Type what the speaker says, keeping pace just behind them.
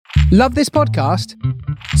Love this podcast?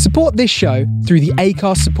 Support this show through the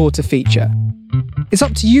Acast supporter feature. It's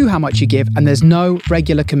up to you how much you give, and there's no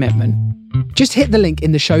regular commitment. Just hit the link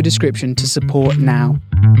in the show description to support now.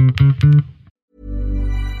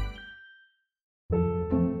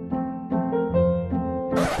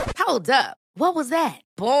 Hold up. What was that?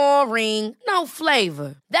 Boring. No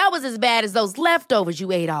flavor. That was as bad as those leftovers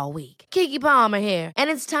you ate all week. Keke Palmer here. And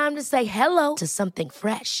it's time to say hello to something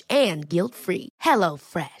fresh and guilt-free. Hello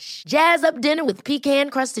Fresh. Jazz up dinner with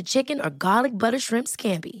pecan-crusted chicken or garlic butter shrimp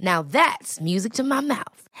scampi. Now that's music to my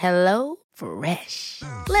mouth. Hello Fresh.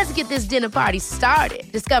 Let's get this dinner party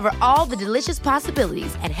started. Discover all the delicious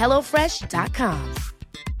possibilities at hellofresh.com.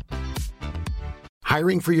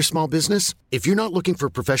 Hiring for your small business? If you're not looking for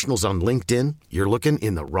professionals on LinkedIn, you're looking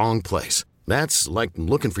in the wrong place. That's like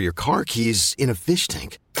looking for your car keys in a fish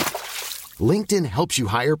tank. LinkedIn helps you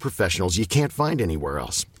hire professionals you can't find anywhere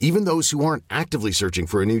else, even those who aren't actively searching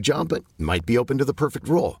for a new job but might be open to the perfect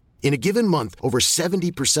role. In a given month, over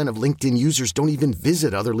 70% of LinkedIn users don't even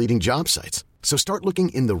visit other leading job sites. So start looking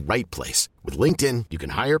in the right place. With LinkedIn, you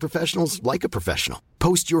can hire professionals like a professional.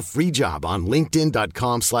 Post your free job on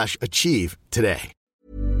linkedin.com/achieve today.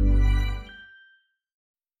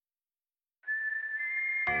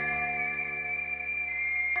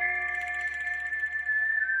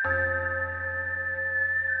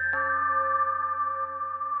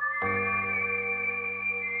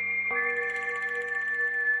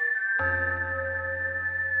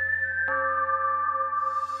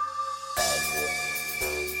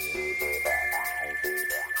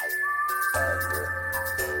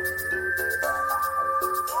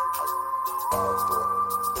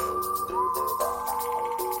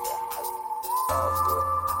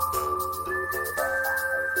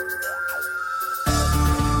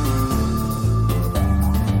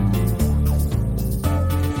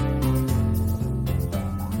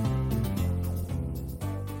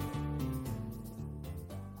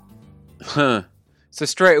 So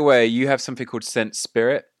straight away, you have something called Sense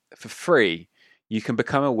Spirit. For free, you can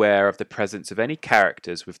become aware of the presence of any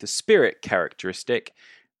characters with the spirit characteristic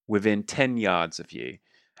within 10 yards of you.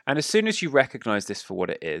 And as soon as you recognize this for what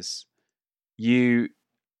it is, you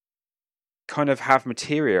kind of have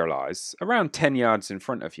materialize around 10 yards in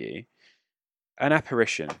front of you an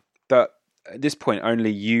apparition that at this point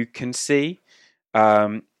only you can see.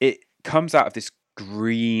 It comes out of this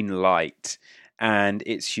green light and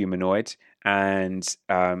it's humanoid. And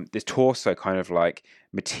the torso kind of like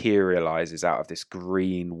materializes out of this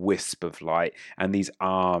green wisp of light, and these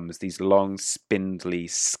arms, these long, spindly,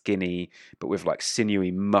 skinny, but with like sinewy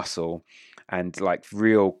muscle and like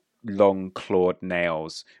real long clawed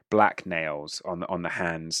nails, black nails on the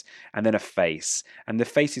hands, and then a face. And the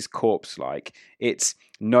face is corpse-like. Its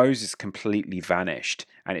nose is completely vanished,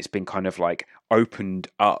 and it's been kind of like opened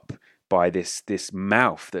up by this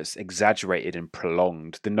mouth that's exaggerated and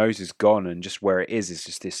prolonged. The nose is gone, and just where it is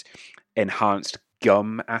just this enhanced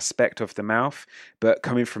gum aspect of the mouth. But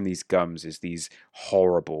coming from these gums is these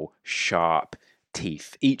horrible, sharp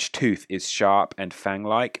teeth. Each tooth is sharp and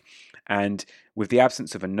fang-like, and with the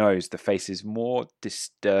absence of a nose, the face is more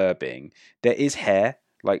disturbing. There is hair,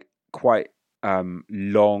 like quite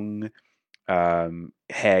long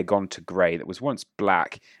hair gone to grey that was once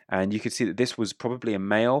black, and you could see that this was probably a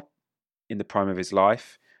male in the prime of his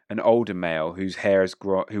life, an older male whose hair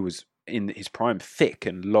who was in his prime thick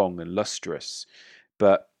and long and lustrous,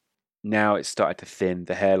 but now it's started to thin.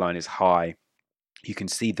 The hairline is high. You can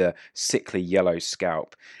see the sickly yellow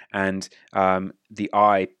scalp, and the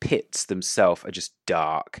eye pits themselves are just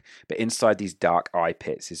dark, but inside these dark eye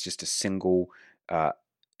pits is just a single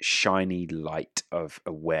shiny light of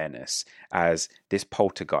awareness as this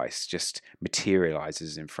poltergeist just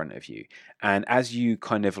materializes in front of you. And as you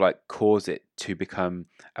kind of like cause it to become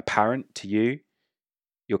apparent to you,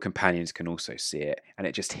 your companions can also see it, and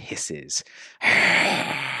it just hisses.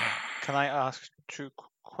 Can I ask two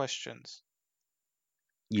questions?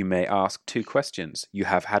 You may ask 2 questions. You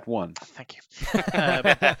have had one. Thank you.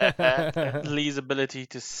 Lee's ability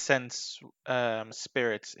to sense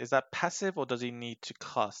spirits, is that passive, or does he need to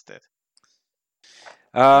cast it?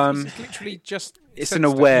 It's literally just... It's an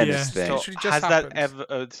awareness thing. So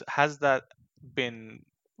has that been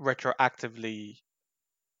retroactively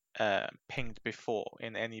pinged before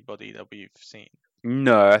in anybody that we've seen?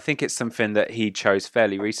 No, I think it's something that he chose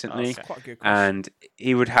fairly recently. That's quite a good question. And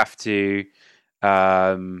he would have to...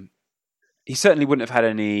 he certainly wouldn't have had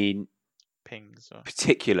any pings or...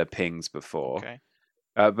 particular pings before. Okay.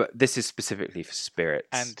 But this is specifically for spirits.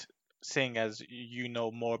 And seeing as you know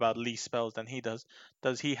more about Lee's spells than he does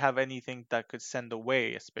he have anything that could send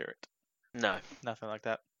away a spirit? No. Nothing like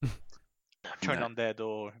that. turn No. undead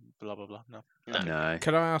or blah blah blah. No. No.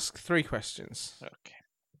 Can I ask 3 questions? Okay.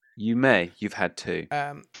 You may. You've had 2.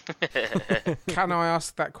 Can I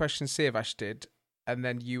ask that question Siavash did, and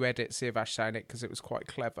then you edit Siavash saying it because it was quite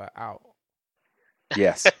clever out?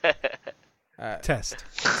 Yes. Test.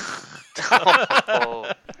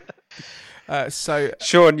 Oh. So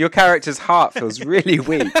Sean, your character's heart feels really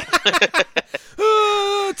weak.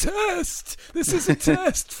 Test! This is a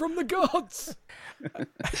test from the gods!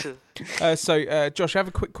 Josh, I have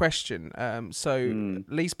a quick question.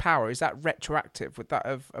 Lee's power, is that retroactive? Would that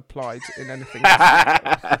have applied in anything?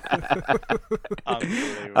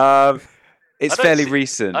 Unbelievable. It's I don't fairly see-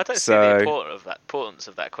 recent. I don't see so the importance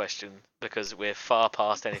of that question because we're far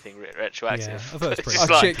past anything retroactive. Yeah, I thought it was It's pretty Oh,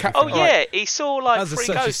 like, shit, oh all yeah, right. he saw like That's 3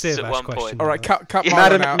 such a ghosts at Siavash one question. point. All right, cut Yeah.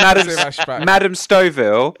 Marlon out. Siavash back. Madam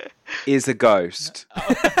Stoville is a ghost.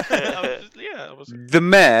 I was. The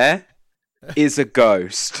mayor is a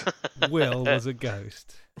ghost. Will was a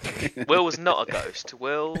ghost. Will was not a ghost.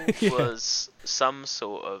 Will was some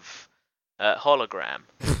sort of hologram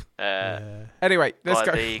Anyway, let's by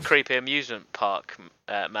go. the creepy amusement park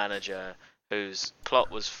manager whose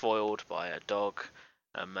plot was foiled by a dog,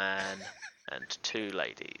 a man, and 2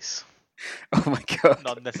 ladies. Oh my god.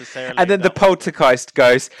 Not necessarily. And then the that one. poltergeist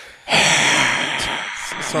goes,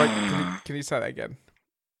 Sorry, can you say that again?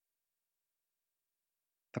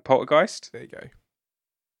 the poltergeist? There you go.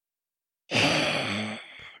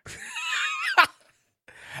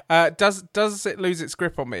 Does it lose its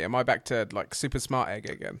grip on me? Am I back to like super smart egg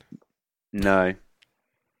again? No.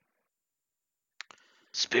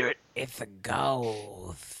 Spirit, It's a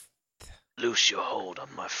ghost. loose your hold on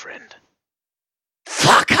my friend.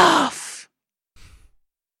 Fuck off!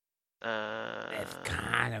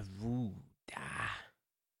 kind of rude.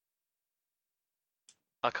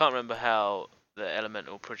 I can't remember how the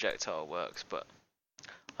elemental projectile works, but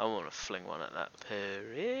I want to fling one at that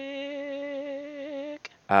Peric.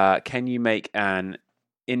 Can you make an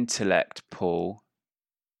intellect pull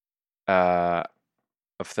of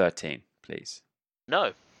 13, please?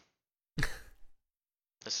 No.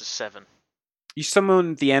 This is 7. You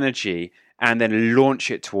summon the energy and then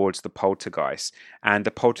launch it towards the poltergeist, and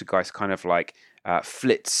the poltergeist kind of like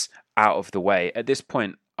flits out of the way. At this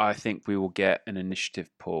point, I think we will get an initiative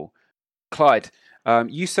pull. Clyde,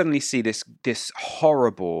 you suddenly see this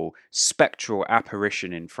horrible spectral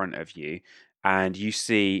apparition in front of you, and you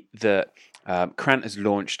see that Krant has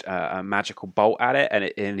launched a magical bolt at it,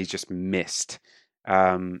 and he's just missed.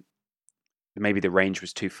 Maybe the range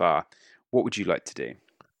was too far. What would you like to do?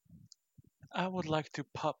 I would like to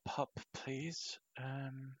pop, please.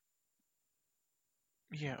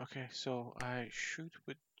 Yeah, okay. So I shoot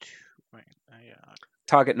with 2. Wait, yeah.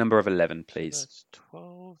 Target number of 11, So please. that's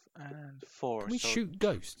 12 and 4. Can we so shoot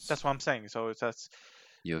ghosts? That's what I'm saying. So that's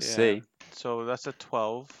You'll yeah. see. So that's a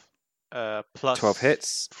 12. Plus 12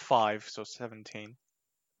 hits. 5, so 17.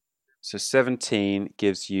 So 17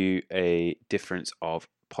 gives you a difference of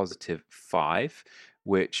positive 5,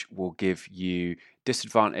 which will give you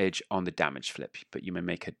disadvantage on the damage flip, but you may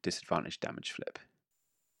make a disadvantage damage flip.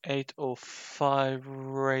 8 or 5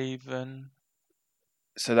 Raven.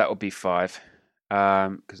 So that will be 5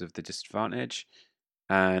 because of the disadvantage.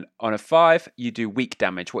 And on a 5, you do weak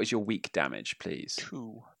damage. What is your weak damage, please?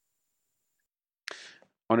 2.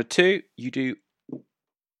 On a 2, you do...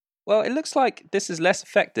 Well, it looks like this is less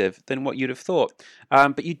effective than what you'd have thought.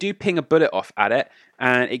 But you do ping a bullet off at it,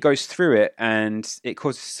 and it goes through it, and it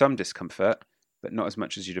causes some discomfort, but not as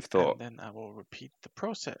much as you'd have thought. And then I will repeat the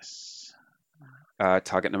process.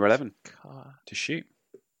 Target number 11 Car- to shoot.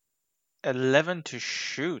 11 to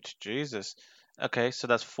shoot. Jesus. Okay, so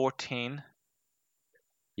that's 14.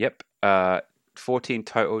 Yep. 14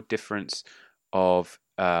 total, difference of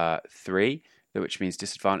 3, which means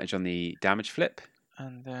disadvantage on the damage flip.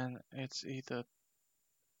 And then it's either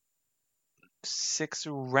 6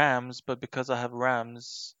 rams, but because I have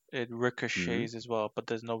rams, it ricochets as well. But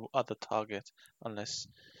there's no other target unless.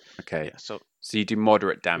 Okay. Yeah, so So you do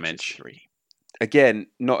moderate which is damage. 3. Again,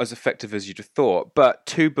 not as effective as you'd have thought, but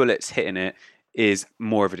 2 bullets hitting it is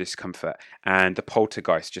more of a discomfort. And the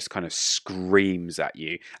poltergeist just kind of screams at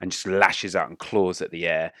you and just lashes out and claws at the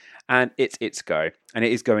air. And it's its go. And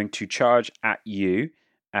it is going to charge at you.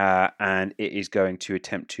 And it is going to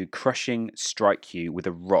attempt to crushing strike you with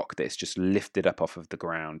a rock that's just lifted up off of the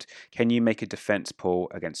ground. Can you make a defense pull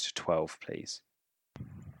against 12, please?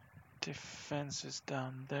 Defense is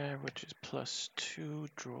down there, which is +2.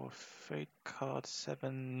 Draw fate card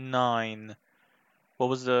 7, 9. What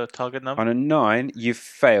was the target number? On a 9, you've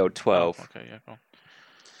failed 12. Oh, okay, yeah, go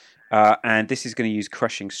on. And this is going to use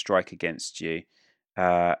crushing strike against you.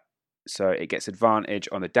 So it gets advantage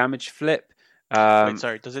on the damage flip. Wait,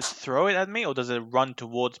 sorry. Does it throw it at me, or does it run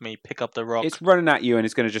towards me, pick up the rock? It's running at you and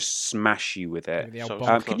it's going to just smash you with it. The old So-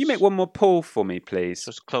 bomb. Can you make one more pull for me, please?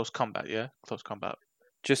 Just close combat, yeah? Close combat.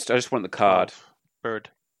 I just want the card. 12.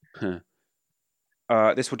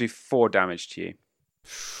 Bird. This will do 4 damage to you.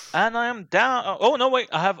 And I am down. Oh, no, wait.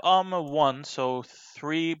 I have armor 1, so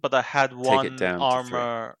 3, but I had one it down to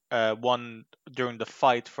armor 1 during the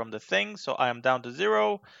fight from the thing, so I am down to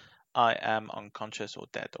 0. I am unconscious or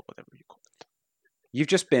dead or whatever you call it. You've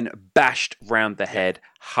just been bashed round the head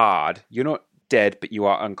hard. You're not dead, but you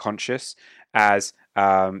are unconscious as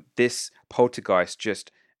this poltergeist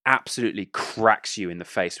just absolutely cracks you in the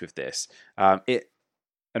face with this. It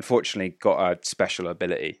unfortunately got a special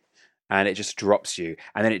ability, and it just drops you,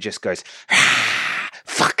 and then it just goes,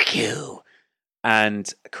 fuck you. And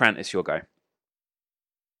Krant, it's your go.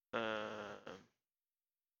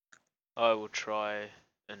 I will try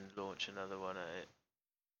and launch another one at it.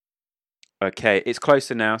 Okay, it's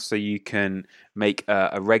closer now, so you can make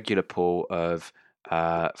a regular pull of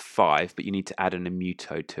 5, but you need to add an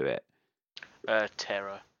immuto to it.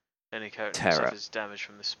 Terror. Any character Terror. who suffers damage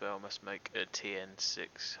from the spell must make a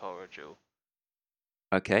TN6 horror jewel.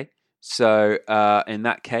 Okay, so in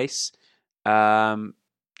that case, can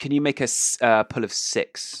you make a pull of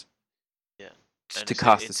 6? Yeah. Just And to is it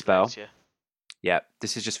cast the spell? intimate, Yeah. Yeah,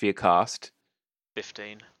 this is just for your cast.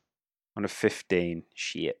 15. On a 15,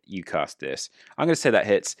 shit, you cast this. I'm going to say that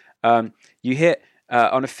hits. You hit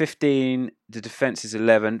on a 15, the defense is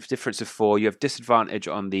 11, difference of 4. You have disadvantage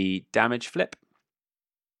on the damage flip.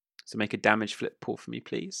 So make a damage flip pull for me,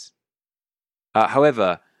 please.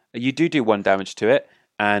 However, you do 1 damage to it,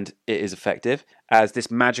 and it is effective, as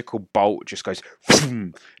this magical bolt just goes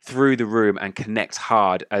through the room and connects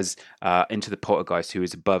hard as into the poltergeist, who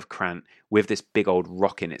is above Krant, with this big old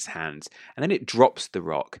rock in its hands. And then it drops the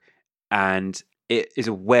rock, and it is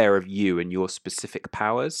aware of you and your specific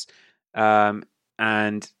powers. And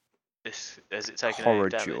Has it taken Horror any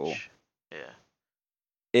damage? jewel. Yeah.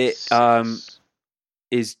 it 6.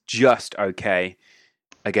 is just okay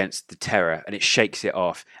against the terror, and it shakes it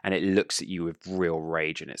off, and it looks at you with real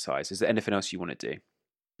rage in its eyes. Is there anything else you want to do?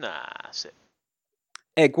 Nah, that's it.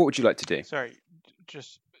 Egg, what would you like to do? Sorry,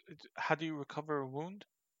 just how do you recover a wound?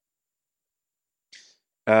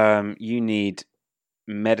 You need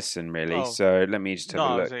medicine, really. Oh. So let me just have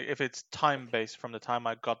a No, look. if it's time based from the time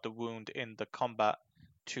I got the wound in the combat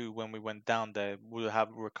to when we went down there, we'll have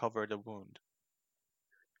recovered a wound.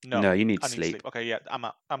 No, you need I need sleep. Okay, yeah, I'm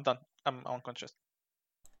out. I'm done. I'm unconscious.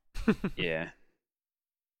 Yeah.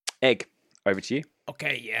 Egg, over to you.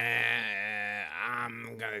 Okay,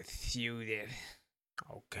 I'm gonna shoot it.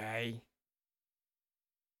 Okay.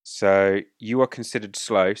 So you are considered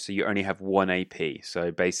slow, so you only have 1 AP.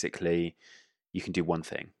 So basically, you can do one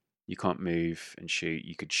thing. You can't move and shoot.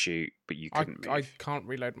 You could shoot, but you couldn't I move. can't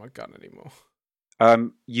reload my gun anymore.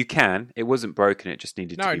 You can. It wasn't broken. It just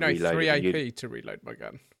needed to be reloaded. 3 and AP to reload my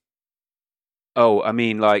gun. Oh, I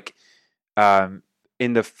mean, like,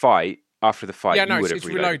 in the fight, after the fight, Yeah, you no, would it's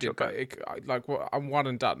have reloaded your reloaded, gun. but I'm one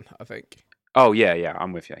and done, I think. Oh, yeah,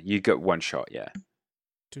 I'm with you. You got 1 shot, yeah.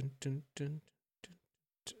 Dun, dun, dun, dun,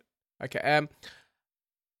 dun. Okay, I'm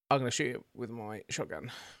gonna shoot it with my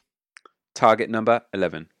shotgun. Target number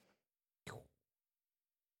 11.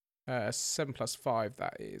 7 plus 5,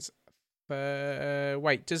 that is...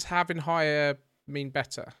 wait, does having higher mean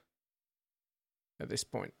better at this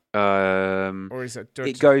point? Or is it...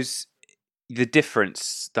 It goes... The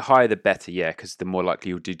difference, the higher the better, yeah, because the more likely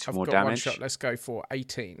you'll do I've more got damage. 1 shot, let's go for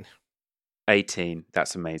 18. 18,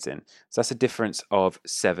 that's amazing. So that's a difference of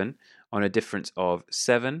 7. On a difference of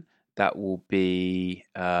 7, that will be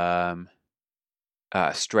a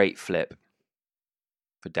straight flip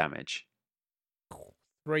for damage.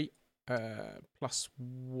 3 plus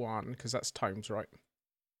 1, because that's times, right?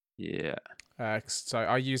 Yeah. So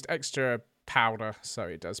I used extra powder, so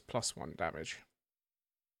it does plus 1 damage.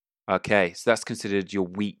 Okay, so that's considered your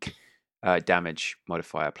weak damage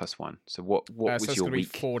modifier plus 1. So what So was it's your going to be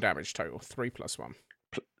weak? 4 damage total, 3 plus 1.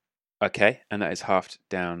 Okay, and that is halved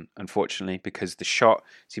down, unfortunately, because the shot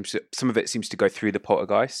some of it seems to go through the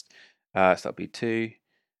poltergeist. So that'll be 2.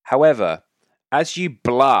 However, as you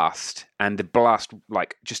blast, and the blast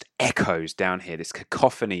like just echoes down here, this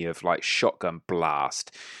cacophony of like shotgun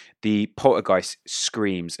blast, the poltergeist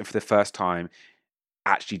screams, and for the first time,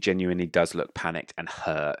 actually genuinely does look panicked and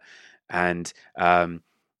hurt, and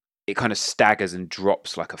it kind of staggers and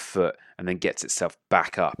drops like a foot, and then gets itself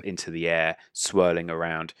back up into the air, swirling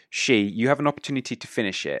around. You have an opportunity to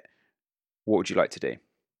finish it. What would you like to do?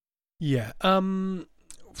 Yeah.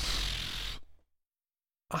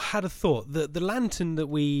 I had a thought. The lantern that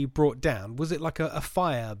we brought down, was it like a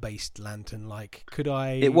fire-based lantern? Like, could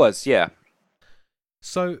I... It was, yeah.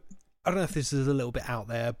 So, I don't know if this is a little bit out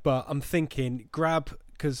there, but I'm thinking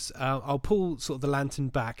because I'll pull sort of the lantern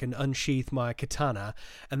back and unsheath my katana,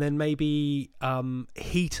 and then maybe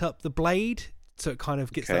heat up the blade so it kind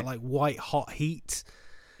of gets that like white hot heat.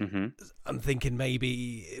 Mm-hmm. I'm thinking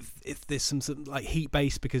maybe if there's some like heat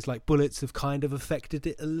base, because like bullets have kind of affected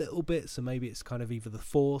it a little bit, so maybe it's kind of either the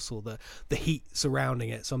force or the heat surrounding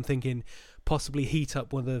it. So I'm thinking possibly heat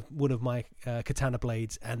up one of my katana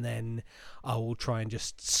blades, and then I will try and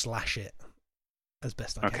just slash it as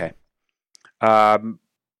best I can. Okay.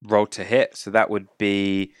 Roll to hit. So that would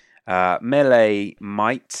be melee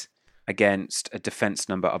might against a defense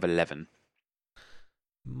number of 11.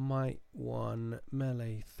 Might 1,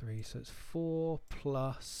 melee 3, so it's 4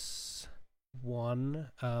 plus 1.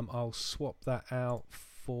 I'll swap that out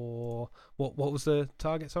for what was the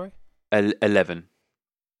target? Sorry, 11.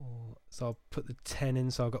 So I'll put the 10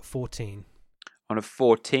 in. So I've got 14. On a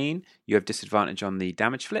 14, you have disadvantage on the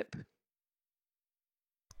damage flip.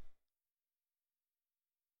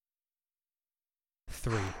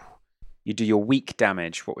 3. You do your weak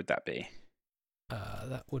damage. What would that be?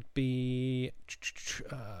 That would be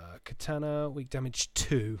katana weak damage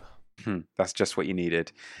 2. That's just what you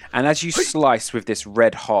needed. And as you slice with this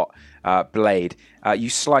red hot blade, you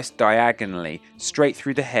slice diagonally straight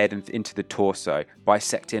through the head and into the torso,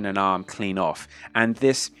 bisecting an arm clean off. And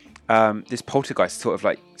this poltergeist sort of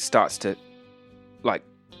like starts to like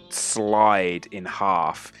slide in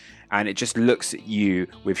half. And it just looks at you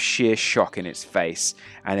with sheer shock in its face.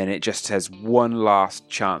 And then it just has one last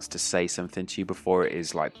chance to say something to you before it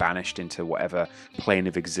is like banished into whatever plane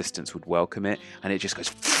of existence would welcome it. And it just goes,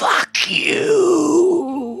 "Fuck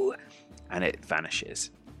you!" And it vanishes.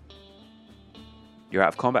 You're out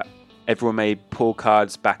of combat. Everyone may pull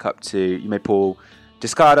cards back up to... You may pull...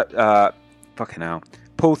 Discard... fucking hell.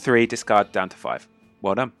 Pull 3, discard down to 5.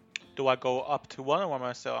 Well done. Do I go up to 1 or am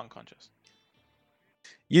I still unconscious?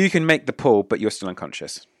 You can make the pull, but you're still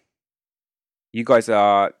unconscious. You guys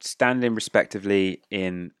are standing respectively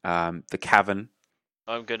in the cavern.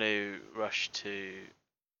 I'm going to rush to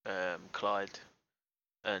Clyde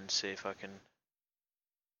and see if I can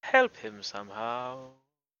help him somehow.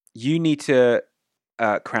 You need to,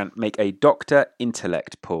 Krant, make a doctor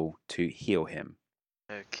intellect pull to heal him.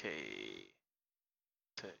 Okay.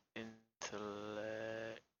 To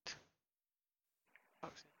intellect.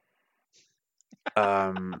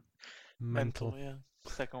 Mental, yeah.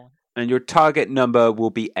 Second one. And your target number will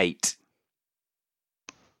be 8.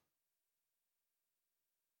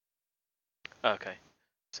 Okay.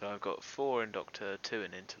 So I've got 4 in Doctor, 2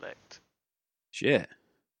 in Intellect. Shit.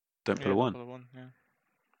 Don't pull a 1. Pull a 1, yeah.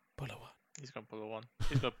 Pull a 1. He's going to pull a 1.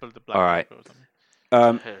 He's going to pull the black. All right. Or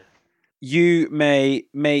something. You may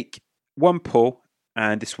make 1 pull,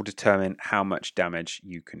 and this will determine how much damage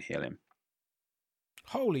you can heal him.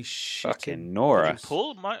 Holy shit. Fucking Nora.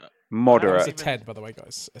 Pull? Moderate. It's a 10, by the way,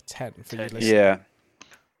 guys. A 10 for 10. you listening. Yeah.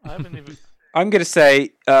 I haven't even... I'm going to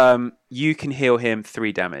say you can heal him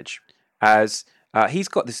 3 damage, as he's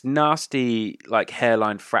got this nasty like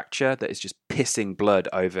hairline fracture that is just pissing blood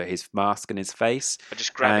over his mask and his face. I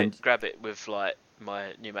just grab it with like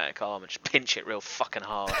my pneumatic arm and just pinch it real fucking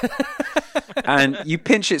hard. And you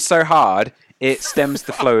pinch it so hard, it stems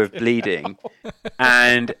the flow of bleeding.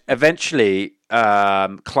 And eventually,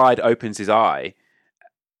 Clyde opens his eye,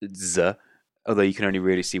 although you can only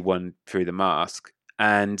really see one through the mask.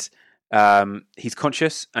 And he's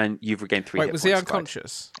conscious, and you've regained 3 hit Wait, was points, he Clyde.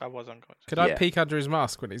 unconscious? I was unconscious. Could I peek under his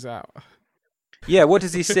mask when he's out? Yeah, what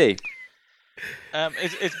does he see?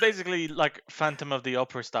 It's basically like Phantom of the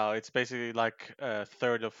Opera style. It's basically like a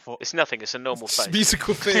third of... It's nothing, it's a normal face.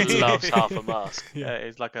 Musical It theatre. loves half a mask. Yeah,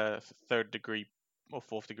 it's like a 3rd degree or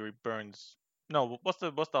 4th degree burns. No, what's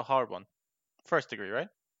the hard one? 1st degree, right?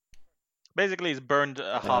 Basically, it's burned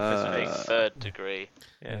half his face. 3rd degree.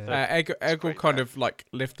 Yeah. Egg will kind of like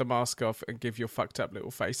lift the mask off and give your fucked up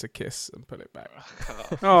little face a kiss and put it back.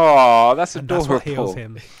 Oh, that's And that's adorable. what heals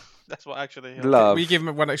him. That's what actually... Love. We give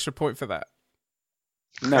him 1 extra point for that.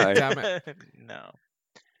 No. Damn it. No.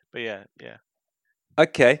 But yeah.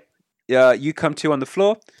 Okay. You come to on the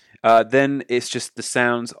floor. Then it's just the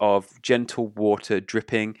sounds of gentle water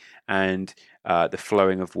dripping and the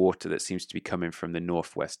flowing of water that seems to be coming from the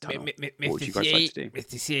northwest tunnel. What would you guys like to do?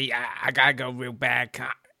 Mr. C, I gotta go real bad.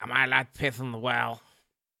 Am I allowed to piss on the well?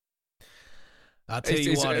 I'll tell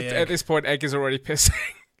you what, at this point, Egg is already pissing.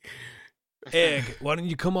 Egg, why don't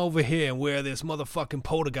you come over here and where this motherfucking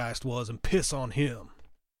poltergeist was and piss on him?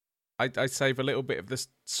 I save a little bit of the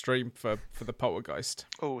stream for the poltergeist.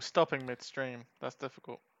 Oh, stopping midstream. That's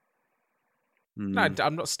difficult. No,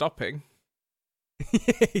 I'm not stopping.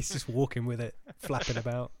 He's just walking with it, flapping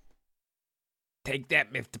about. Take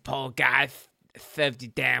that, Mr. Poltergeist. Served you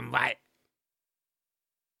damn right.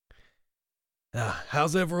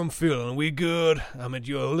 How's everyone feeling? Are we good? I mean,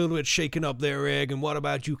 you're a little bit shaken up there, Egg. And what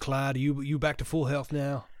about you, Clyde? Are you back to full health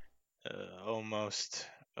now? Almost.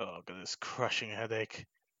 Oh, I've got this crushing headache.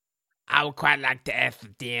 I would quite like to ask the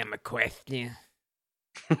DM a question.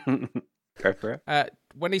 Go for it.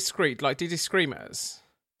 When he screamed, like, did he scream at us?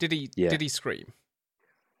 Did he scream?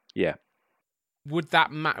 Yeah. Would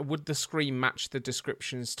the scream match the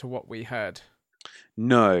descriptions to what we heard?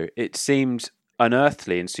 No, it seemed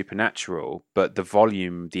unearthly and supernatural, but the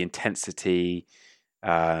volume, the intensity,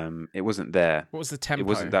 it wasn't there. What was the tempo? It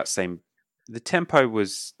wasn't that same. The tempo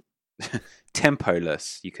was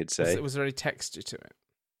tempoless, you could say. Was there any texture to it?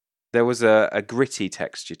 There was a gritty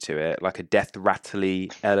texture to it, like a death rattly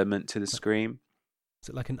element to the scream. Is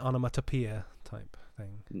it like an onomatopoeia type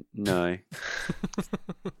thing? No.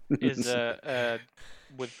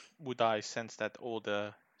 Would I sense that all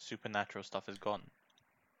the supernatural stuff is gone?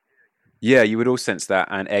 Yeah, you would all sense that,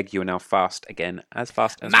 and Egg, you are now fast again, as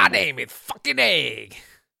fast as My normal. name is fucking Egg.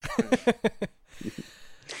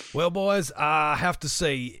 Well, boys, I have to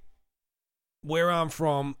say, where I'm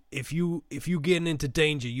from, if you getting into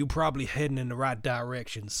danger, you probably heading in the right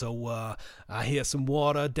direction. So I hear some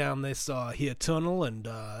water down this here tunnel, and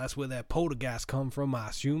that's where that poltergeist come from, I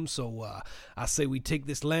assume. So I say we take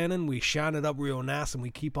this lantern, we shine it up real nice, and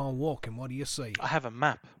we keep on walking. What do you say? I have a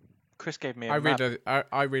map. Chris gave me a map.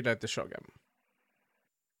 I reload the shotgun.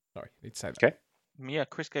 Sorry, need to say that. Okay. Yeah,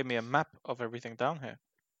 Chris gave me a map of everything down here.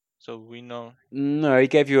 So we know. No, he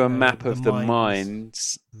gave you a No, map the of the mines.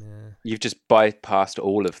 mines. Yeah. You've just bypassed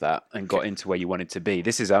all of that and got into where you wanted to be.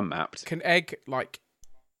 This is unmapped. Can Egg, like,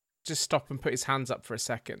 just stop and put his hands up for a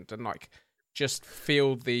second and, like, just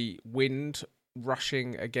feel the wind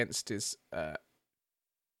rushing against his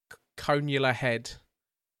connular head?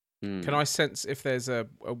 Can I sense if there's a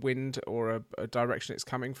wind or a direction it's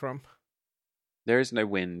coming from? There is no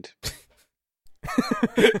wind.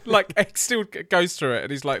 Like, Egg still goes through it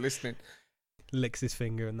and he's, like, listening. Licks his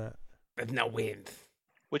finger and that. There's no wind.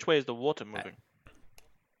 Which way is the water moving?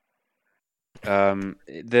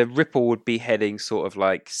 The ripple would be heading sort of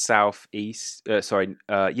like southeast.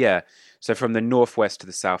 Yeah. So from the northwest to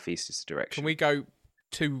the southeast is the direction. Can we go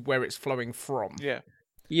to where it's flowing from? Yeah.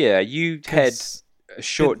 Yeah, you head a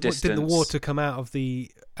short distance. Did the water come out of the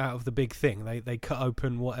big thing? They cut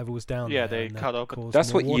open whatever was down there. Yeah, they and cut that open. caused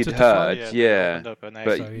That's more what water you'd to flow? heard. Yeah,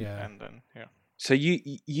 but So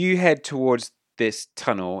you head towards this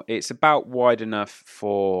tunnel. It's about wide enough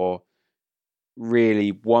for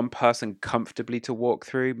really one person comfortably to walk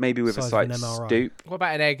through, maybe with a Size of slight an MRI. stoop. What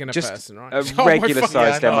about an egg and a Just person, right? a Oh my regular fucking-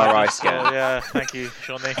 sized MRI scan. Yeah, thank you,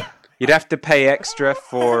 Johnny. You'd have to pay extra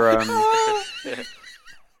for.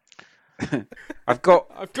 I've got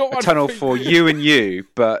a one tunnel for you and you,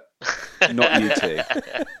 but not you two.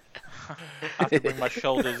 I have to bring my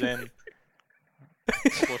shoulders in.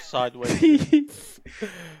 Or sideways.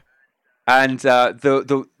 And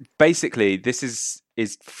the basically this is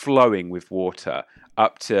flowing with water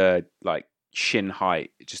up to like shin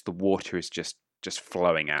height. Just the water is just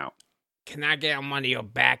flowing out. Can I get on one of your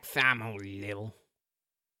back, Sam, a little?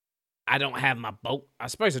 I don't have my boat. I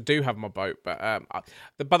suppose I do have my boat, but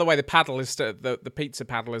by the way, the paddle is still, the pizza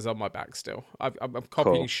paddle is on my back still. I'm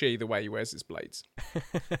copying Cool. She the way he wears his blades.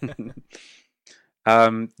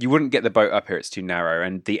 You wouldn't get the boat up here; it's too narrow,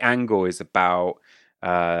 and the angle is about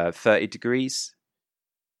 30 degrees,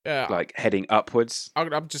 like heading upwards.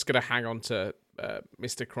 I'm just gonna hang on to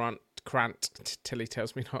Mr. Krant till he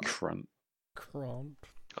tells me not. Krant.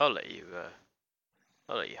 I'll let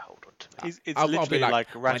you hold on to me. It's I'll be literally like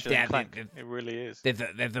Ratchet Dad, and Clank. It really is.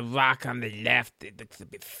 There's a rock on the left. It looks a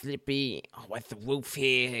bit slippy. Oh, what's the roof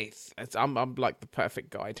here? I'm like the perfect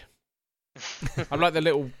guide. I'm like the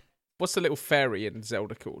little. What's the little fairy in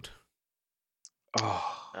Zelda called?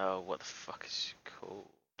 Oh, what the fuck is she called?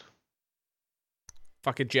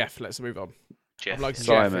 Fucking Jeff. Let's move on. Jeff. I'm like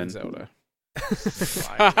Simon. Jeff in Zelda.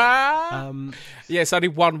 Um, Yes, only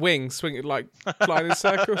one wing, swinging like flying in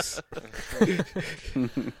circles.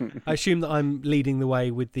 I assume that I'm leading the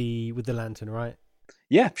way with the lantern, right?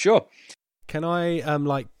 Yeah, sure. Can I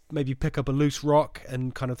like maybe pick up a loose rock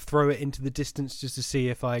and kind of throw it into the distance just to see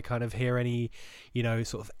if I kind of hear any,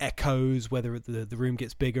 sort of echoes, whether the room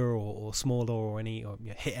gets bigger or smaller or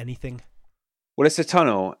hit anything? Well, it's a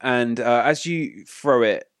tunnel, and as you throw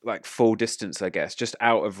it like full distance, I guess, just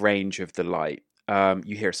out of range of the light,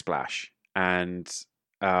 you hear a splash, and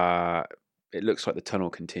it looks like the tunnel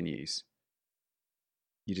continues.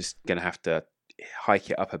 You're just going to have to hike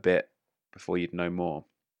it up a bit before you'd know more.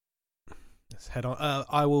 Let's head on.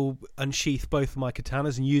 I will unsheath both of my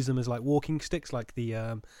katanas and use them as like walking sticks, like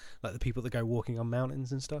the people that go walking on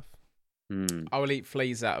mountains and stuff. I will eat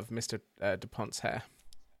fleas out of Mr. DuPont's hair.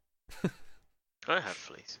 I have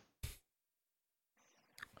fleas.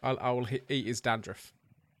 I will eat his dandruff.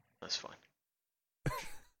 That's fine.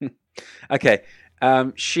 Okay,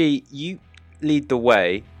 you lead the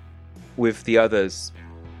way with the others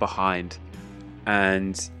behind,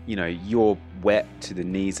 and you're wet to the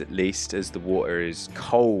knees at least, as the water is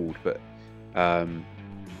cold, but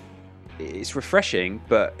it's refreshing,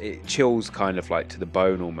 but it chills kind of like to the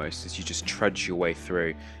bone almost as you just trudge your way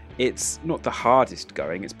through. It's not the hardest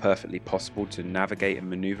going. It's perfectly possible to navigate and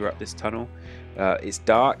maneuver up this tunnel. It's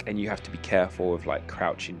dark and you have to be careful of like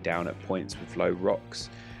crouching down at points with low rocks,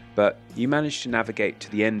 but you manage to navigate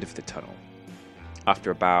to the end of the tunnel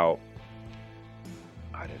after about,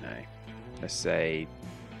 I don't know, let's say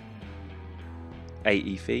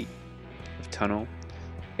 80 feet of tunnel.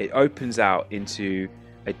 It opens out into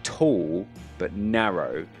a tall but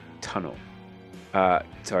narrow tunnel. A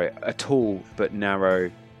tall but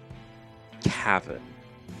narrow cavern.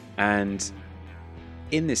 And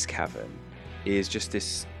in this cavern is just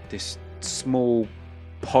this small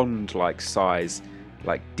pond-like size,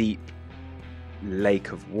 like deep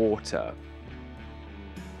lake of water.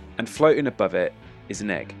 And floating above it is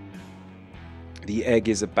an egg. The egg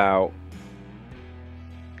is about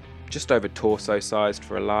just over torso sized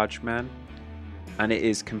for a large man, and it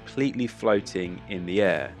is completely floating in the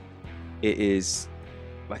air. It is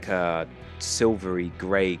like a silvery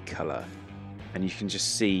grey colour, and you can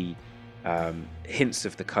just see hints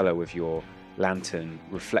of the colour with your lantern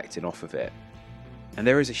reflecting off of it. And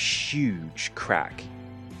there is a huge crack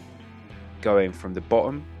going from the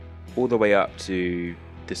bottom all the way up to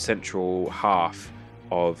the central half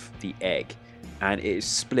of the egg, and it is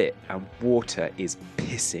split and water is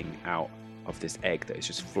pissing out of this egg that is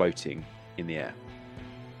just floating in the air.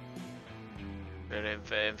 Going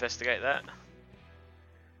to investigate that?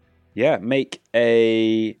 Yeah, make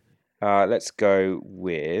a let's go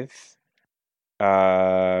with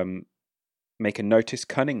make a notice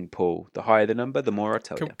cunning pull. The higher the number, the more I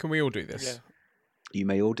tell you. Can we all do this? Yeah. You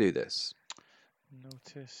may all do this.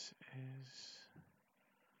 Notice is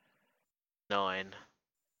 9.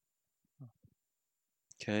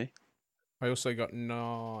 Okay. I also got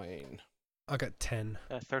 9. I got 10.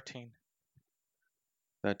 13.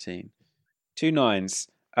 13. 2 9s.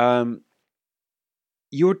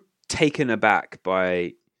 You're taken aback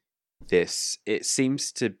by this. It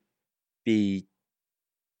seems to be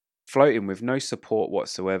floating with no support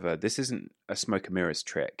whatsoever. This isn't a smoke and mirrors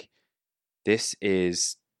trick. This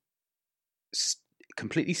is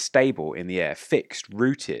completely stable in the air, fixed,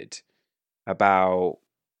 rooted, about,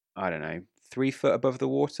 I don't know, 3 foot above the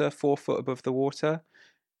water, 4 foot above the water.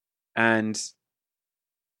 And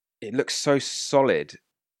it looks so solid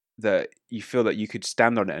that you feel that you could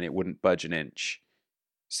stand on it and it wouldn't budge an inch.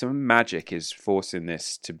 Some magic is forcing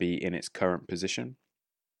this to be in its current position,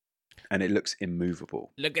 and it looks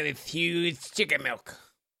immovable. Look at this huge chicken milk.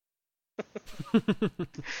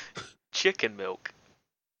 Chicken milk.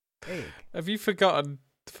 Egg. Have you forgotten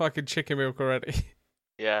fucking chicken milk already?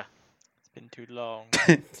 Yeah. It's been too long.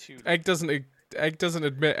 Egg doesn't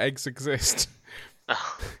admit eggs exist.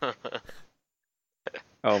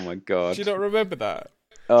 Oh my god. Do you not remember that?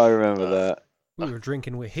 I remember that. We were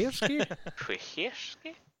drinking Wihirski.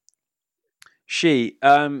 She,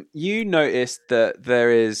 you noticed that there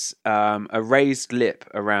is a raised lip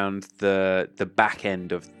around the back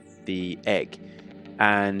end of the egg,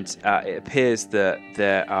 and it appears that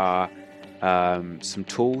there are some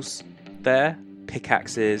tools there,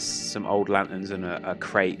 pickaxes, some old lanterns, and a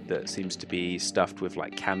crate that seems to be stuffed with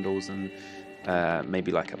like candles and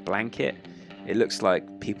maybe like a blanket. It looks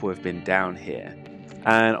like people have been down here.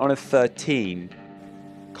 And on a 13,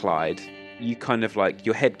 Clyde, you kind of like,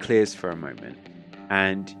 your head clears for a moment,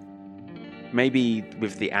 and maybe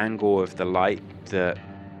with the angle of the light that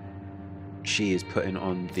she is putting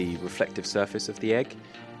on the reflective surface of the egg,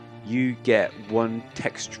 you get one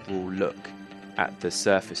textural look at the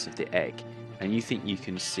surface of the egg, and you think you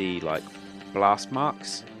can see like blast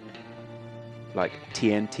marks, like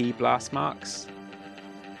TNT blast marks.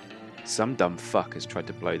 Some dumb fuck has tried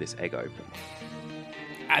to blow this egg open.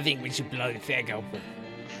 I think we should blow this egg open.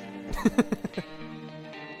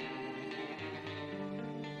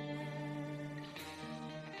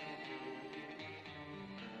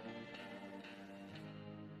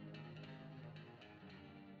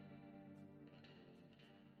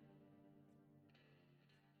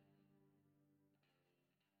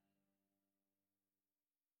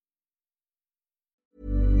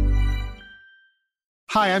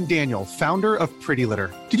 Hi, I'm Daniel, founder of Pretty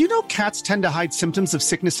Litter. Did you know cats tend to hide symptoms of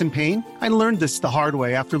sickness and pain? I learned this the hard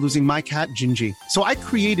way after losing my cat, Gingy. So I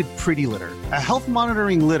created Pretty Litter, a health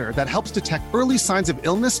monitoring litter that helps detect early signs of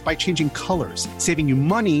illness by changing colors, saving you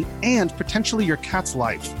money and potentially your cat's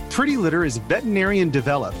life. Pretty Litter is veterinarian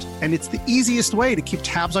developed, and it's the easiest way to keep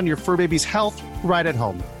tabs on your fur baby's health right at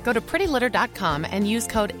home. Go to prettylitter.com and use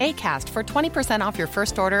code ACAST for 20% off your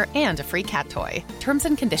first order and a free cat toy. Terms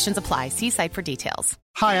and conditions apply. See site for details.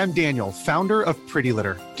 Hi, I'm Daniel, founder of Pretty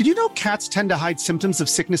Litter. Did you know cats tend to hide symptoms of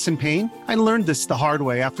sickness and pain? I learned this the hard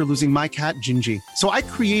way after losing my cat, Gingy. So I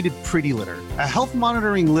created Pretty Litter, a health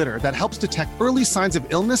monitoring litter that helps detect early signs of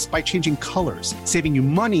illness by changing colors, saving you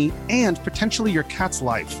money and potentially your cat's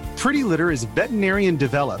life. Pretty Litter is veterinarian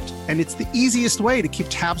developed, and it's the easiest way to keep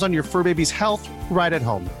tabs on your fur baby's health right at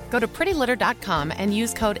home. Go to prettylitter.com and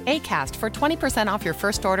use code ACAST for 20% off your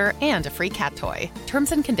first order and a free cat toy.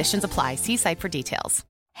 Terms and conditions apply. See site for details.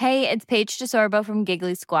 Hey, it's Paige DeSorbo from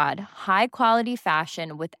Giggly Squad. High quality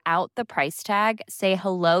fashion without the price tag. Say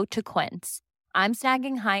hello to Quince. I'm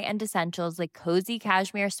snagging high-end essentials like cozy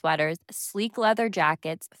cashmere sweaters, sleek leather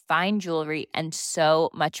jackets, fine jewelry, and so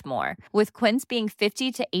much more. With Quince being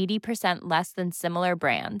 50 to 80% less than similar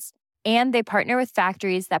brands. And they partner with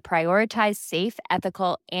factories that prioritize safe,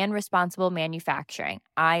 ethical, and responsible manufacturing.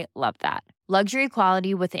 I love that. Luxury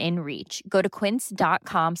quality within reach. Go to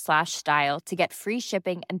quince.com/style to get free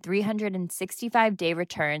shipping and 365-day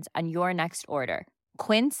returns on your next order.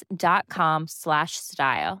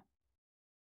 Quince.com/style.